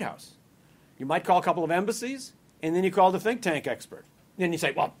know in the White House. You might call a couple of embassies, and then you call the think tank expert. Then you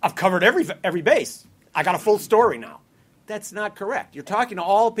say, well, I've covered every base. I got a full story now. That's not correct. You're talking to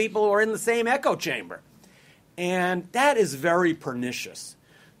all people who are in the same echo chamber. And that is very pernicious.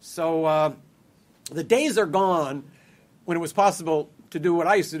 So the days are gone when it was possible to do what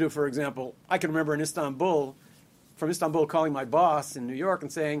I used to do, for example. I can remember from Istanbul calling my boss in New York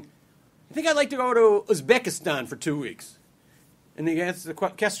and saying, I think I'd like to go to Uzbekistan for 2 weeks. And the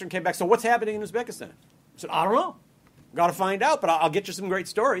question came back, so what's happening in Uzbekistan? I said, I don't know. Got to find out, but I'll get you some great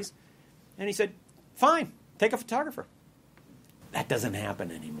stories. And he said, fine, take a photographer. That doesn't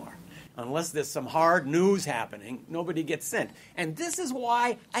happen anymore. Unless there's some hard news happening, nobody gets sent. And this is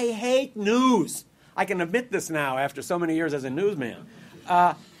why I hate news. I can admit this now after so many years as a newsman.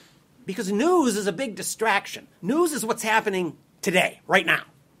 Because news is a big distraction. News is what's happening today, right now.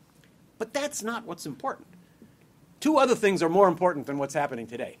 But that's not what's important. Two other things are more important than what's happening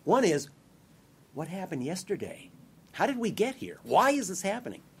today. One is, what happened yesterday? How did we get here? Why is this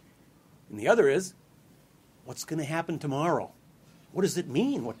happening? And the other is, what's going to happen tomorrow? What does it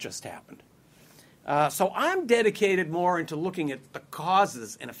mean, what just happened? So I'm dedicated more into looking at the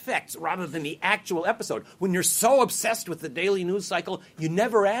causes and effects rather than the actual episode. When you're so obsessed with the daily news cycle, you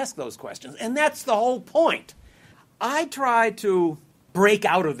never ask those questions. And that's the whole point. I try to break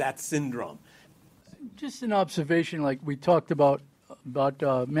out of that syndrome. Just an observation, like we talked about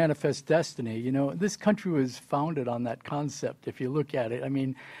Manifest Destiny. You know, this country was founded on that concept, if you look at it. I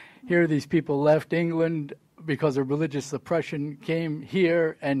mean, here these people left England because of religious oppression, came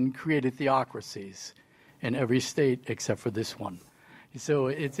here and created theocracies in every state except for this one. So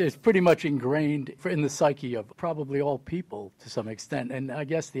it's pretty much ingrained in the psyche of probably all people to some extent. And I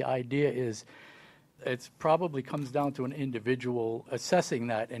guess the idea is it probably comes down to an individual assessing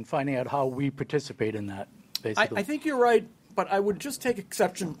that and finding out how we participate in that, basically. I think you're right, but I would just take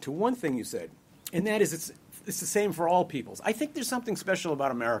exception to one thing you said, and that is it's the same for all peoples. I think there's something special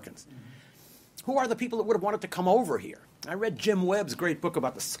about Americans. Mm-hmm. Who are the people that would have wanted to come over here? I read Jim Webb's great book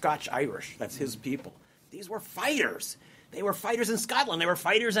about the Scotch-Irish. That's his people. These were fighters. They were fighters in Scotland. They were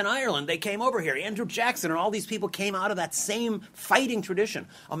fighters in Ireland. They came over here. Andrew Jackson and all these people came out of that same fighting tradition.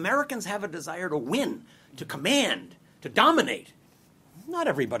 Americans have a desire to win, to command, to dominate. Not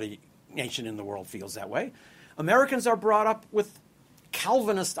every nation in the world feels that way. Americans are brought up with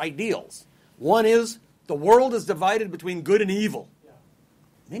Calvinist ideals. One is the world is divided between good and evil.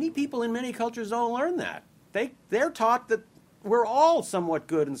 Many people in many cultures don't learn that. They're taught that we're all somewhat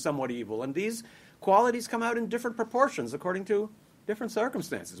good and somewhat evil, and these qualities come out in different proportions according to different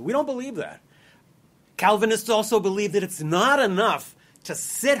circumstances. We don't believe that. Calvinists also believe that it's not enough to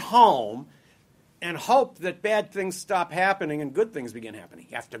sit home and hope that bad things stop happening and good things begin happening.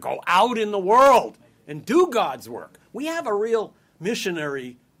 You have to go out in the world and do God's work. We have a real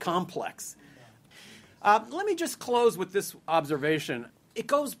missionary complex. Let me just close with this observation. It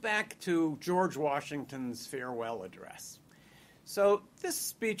goes back to George Washington's farewell address. So this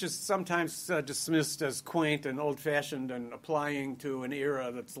speech is sometimes dismissed as quaint and old-fashioned and applying to an era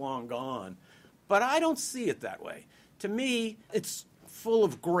that's long gone. But I don't see it that way. To me, it's full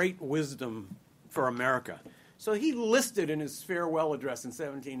of great wisdom for America. So he listed in his farewell address in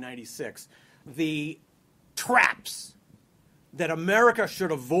 1796 the traps that America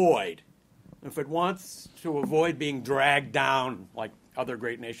should avoid if it wants to avoid being dragged down like other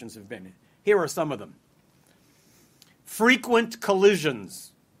great nations have been. Here are some of them. Frequent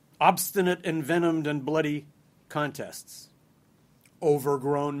collisions, obstinate, envenomed, and bloody contests,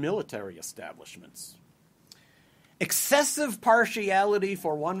 overgrown military establishments, excessive partiality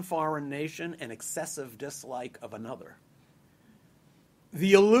for one foreign nation and excessive dislike of another,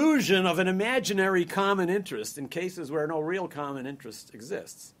 the illusion of an imaginary common interest in cases where no real common interest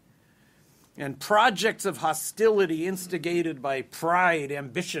exists, and projects of hostility instigated by pride,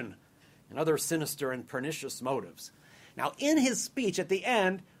 ambition, and other sinister and pernicious motives. Now, in his speech at the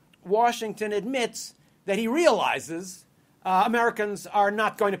end, Washington admits that he realizes Americans are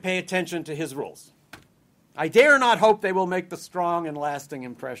not going to pay attention to his rules. I dare not hope they will make the strong and lasting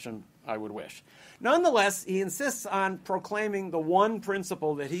impression I would wish. Nonetheless, he insists on proclaiming the one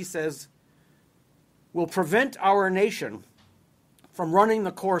principle that he says will prevent our nation from running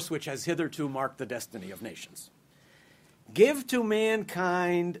the course which has hitherto marked the destiny of nations. Give to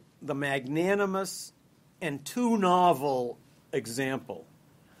mankind the magnanimous and too novel example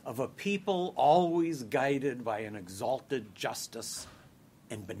of a people always guided by an exalted justice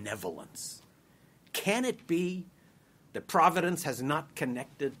and benevolence. Can it be that Providence has not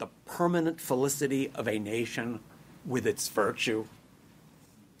connected the permanent felicity of a nation with its virtue?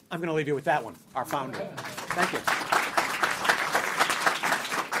 I'm going to leave you with that one, our founder. Thank you.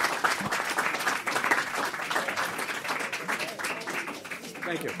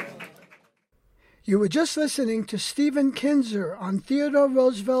 Thank you. You were just listening to Stephen Kinzer on Theodore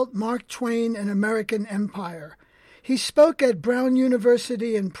Roosevelt, Mark Twain, and American Empire. He spoke at Brown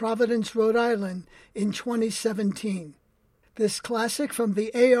University in Providence, Rhode Island in 2017. This classic from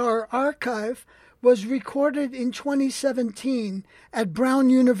the AR Archive was recorded in 2017 at Brown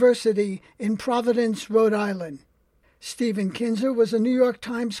University in Providence, Rhode Island. Stephen Kinzer was a New York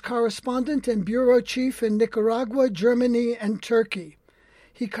Times correspondent and bureau chief in Nicaragua, Germany, and Turkey.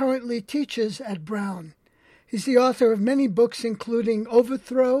 He currently teaches at Brown. He's the author of many books including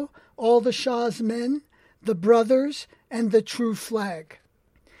Overthrow, All the Shah's Men, The Brothers, and The True Flag.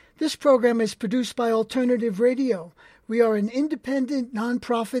 This program is produced by Alternative Radio. We are an independent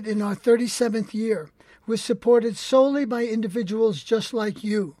nonprofit in our 37th year. We're supported solely by individuals just like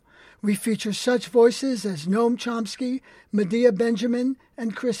you. We feature such voices as Noam Chomsky, Medea Benjamin,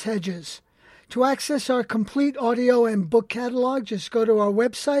 and Chris Hedges. To access our complete audio and book catalog, just go to our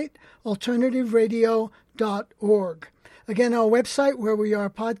website, alternativeradio.org. Again, our website where we are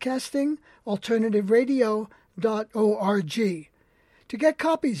podcasting, alternativeradio.org. To get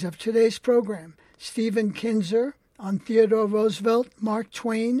copies of today's program, Stephen Kinzer on Theodore Roosevelt, Mark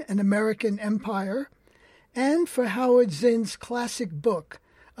Twain, and American Empire, and for Howard Zinn's classic book,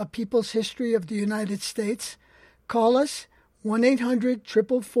 A People's History of the United States, call us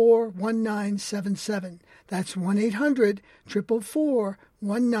 1-800-444-1977. That's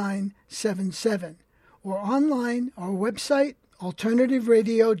 1-800-444-1977. Or online, our website,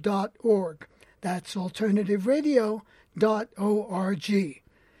 alternativeradio.org. That's alternativeradio.org.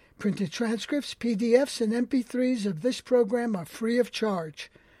 Printed transcripts, PDFs, and MP3s of this program are free of charge.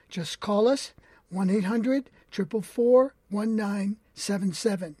 Just call us,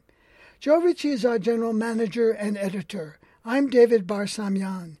 1-800-444-1977. Joe Ritchie is our general manager and editor. I'm David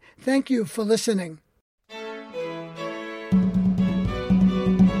Barsamian. Thank you for listening.